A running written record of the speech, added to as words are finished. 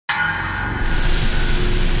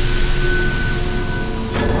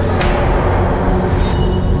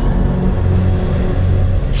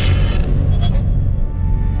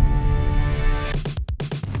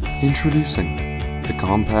Introducing the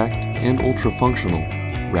compact and ultra-functional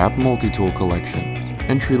Wrap Multi-Tool Collection,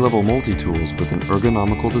 entry-level multi-tools with an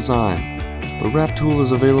ergonomical design. The Wrap tool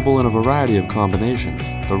is available in a variety of combinations.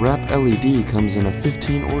 The Wrap LED comes in a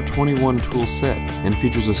 15 or 21 tool set and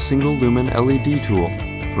features a single lumen LED tool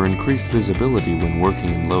for increased visibility when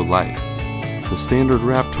working in low light. The standard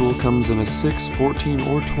Wrap tool comes in a 6, 14,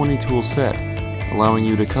 or 20 tool set, allowing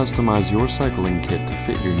you to customize your cycling kit to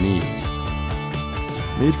fit your needs.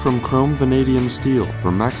 Made from chrome vanadium steel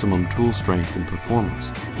for maximum tool strength and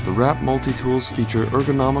performance, the Wrap multi-tools feature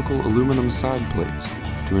ergonomical aluminum side plates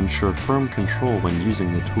to ensure firm control when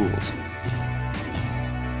using the tools.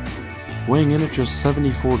 Weighing in at just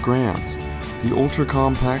 74 grams, the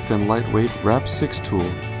ultra-compact and lightweight Wrap 6 tool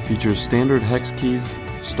features standard hex keys,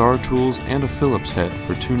 star tools, and a Phillips head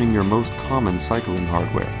for tuning your most common cycling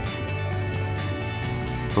hardware.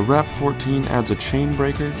 The Wrap 14 adds a chain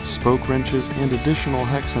breaker, spoke wrenches, and additional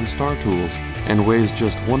hex and star tools, and weighs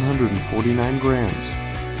just 149 grams.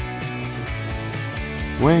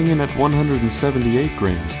 Weighing in at 178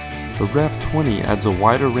 grams, the Wrap 20 adds a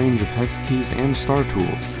wider range of hex keys and star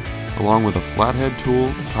tools, along with a flathead tool,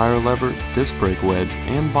 tire lever, disc brake wedge,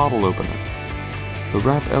 and bottle opener. The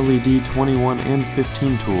Wrap LED 21 and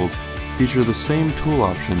 15 tools feature the same tool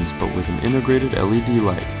options but with an integrated LED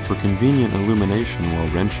light for convenient illumination while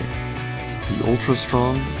wrenching. The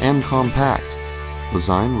ultra-strong and compact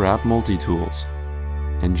Design Wrap multi-tools.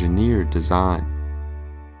 Engineered design.